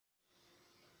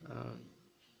A,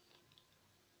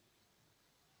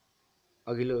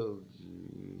 अघिल्लो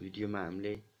भिडियोमा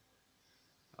हामीले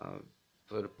अ,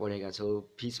 पढेका छौँ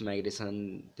फिस माइग्रेसन,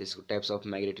 त्यसको टाइप्स अफ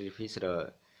माइग्रेटरी फिस,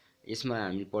 र यसमा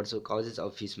हामी पढ्छौँ कजेस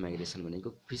अफ फिस माइग्रेसन भनेको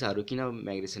फिसहरू किन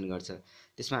माइग्रेसन गर्छ।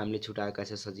 त्यसमा हामीले छुट्याएका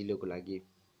छ सजिलोको लागि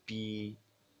पी,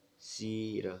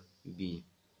 सी र बी।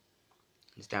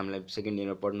 जस्तै हामीलाई सेकेन्ड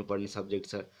इयरमा पढ्नुपर्ने सब्जेक्ट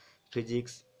छ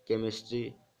फिजिक्स, केमिस्ट्री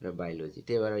र बायोलोजी।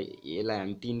 त्यही भएर यसलाई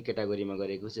हामी तिन क्याटेगोरीमा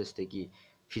गरेको छ, जस्तै कि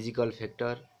फिजिकल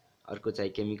फ्याक्टर, अर्को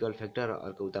चाहिँ केमिकल फ्याक्टर, र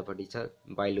अर्को उतापट्टि छ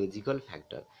बायोलोजिकल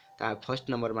फ्याक्टर। त फर्स्ट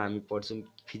नम्बरमा हामी पढ्छौँ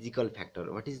physical factor.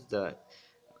 What is the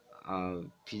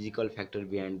physical factor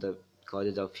behind the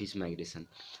causes of fish migration?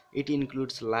 It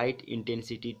includes light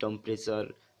intensity, temperature,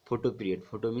 photo period.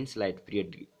 Photo means light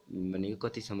period भनेको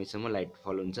कति समयसम्म लाइट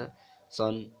फल हुन्छ,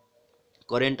 सन,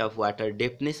 current of water,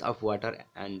 depthness of water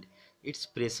and its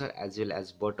pressure, as well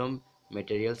as bottom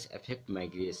materials affect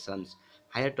migrations.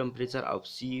 Higher temperature of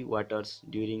sea waters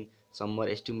during summer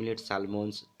stimulates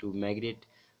salmons to migrate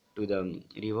to the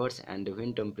rivers, and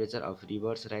when temperature of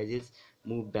rivers rises,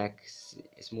 move back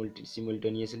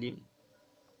simultaneously.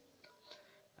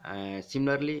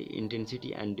 Similarly,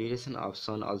 intensity and duration of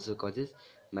sun also causes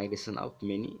migration of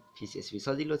many fish species.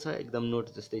 सजिलो छ, एकदम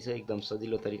note जस्तै छ, एकदम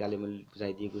सजिलो तरिकाले मैले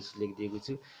बुझाइदिएको छु, लेखिदिएको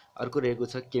छु। अर्को रहेको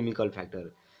छ केमिकल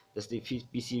फ्याक्टर, जस्तै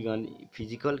पिसी वान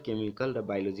फिजिकल, केमिकल र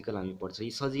बायोलोजिकल हामी पढ्छौँ।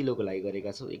 यी सजिलोको लागि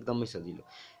गरेका छौँ, एकदमै सजिलो।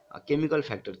 केमिकल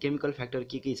फ्याक्टर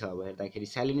के छ अब हेर्दाखेरि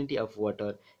स्यालिनिटी अफ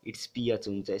वाटर, इट्स पिएच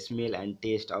हुन्छ, smell and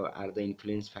test are the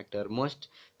influence factor. Most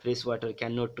fresh water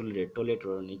can not toilet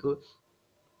भनेको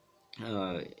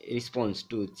response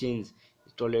to change,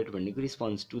 tolerate भनेको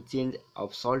response to change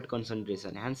of salt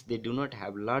concentration, hence they do not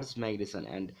have large migration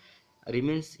and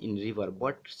remains in river,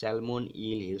 but salmon,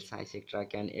 eel, hills, etc.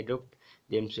 can adapt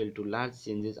themselves to large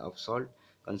changes of salt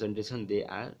concentration. They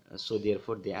are so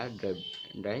therefore they are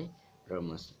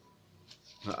didymus.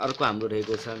 अर्को हाम्रो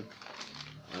रहेको छ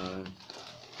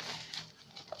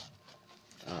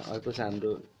अर्को छ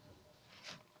हाम्रो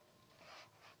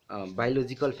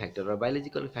biological factor. र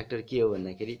biological factor के हो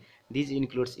भन्दाखेरि these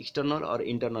includes external or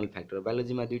internal factor.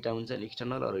 बायोलोजीमा दुईवटा हुन्छ,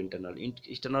 external or internal.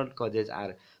 External causes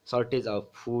are shortage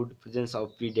of food, presence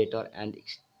of predator and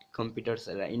कम्पिटर्स,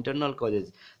 र इन्टर्नल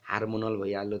कजेज हार्मोनल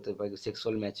भइहाल्यो, तपाईँको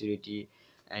sexual maturity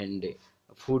and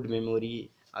food memory,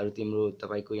 अरू तिम्रो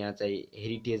तपाईँको यहाँ चाहिँ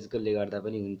हेरिटेजले गर्दा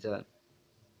पनि हुन्छ,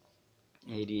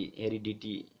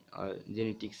 हेरिडिटी,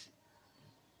 जेनेटिक्स,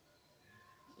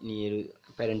 यिनीहरू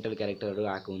प्यारेन्टल क्यारेक्टरहरू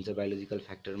आएको हुन्छ बायोलोजिकल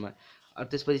फ्याक्टरमा।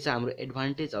 त्यसपछि चाहिँ हाम्रो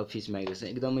एडभान्टेज अफ फिस माइग्रेसन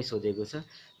एकदमै सोधेको छ।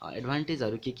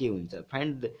 एडभान्टेजहरू के हुन्छ,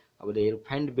 अब हेर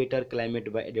find better climate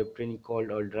by एडेप्टिङ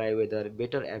cold or dry weather,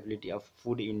 better ability of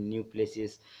food in new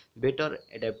places, better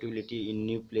adaptability in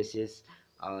new places,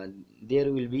 there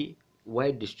will be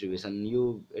wide distribution. यो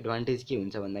एडभान्टेज के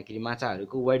हुन्छ भन्दाखेरि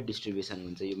माछाहरूको वाइड डिस्ट्रिब्युसन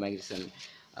हुन्छ यो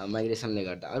माइग्रेसनले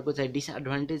गर्दा। अर्को चाहिँ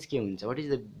डिसएडभान्टेज के हुन्छ, what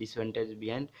is the disadvantage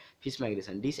behind fees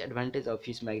migration? Disadvantage of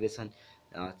fees migration,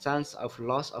 chance of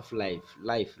loss of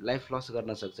life loss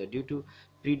गर्न सक्छ due to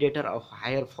predator of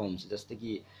higher firms. जस्तै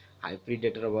कि हाई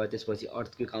प्रिडेटर भयो, त्यसपछि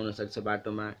अर्थक्वेक आउन सक्छ,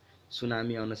 बाटोमा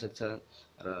सुनामी आउन सक्छ।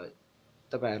 र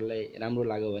तपाईँहरूलाई राम्रो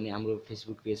लाग्यो भने हाम्रो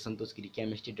फेसबुक पेज सन्तोष गिरी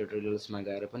केमिस्ट्री ट्युटोरियल्समा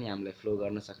गएर पनि हामीलाई फलो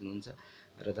गर्न सक्नुहुन्छ।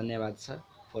 र धन्यवाद छ।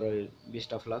 For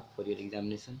best of lock for your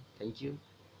examination. Thank you.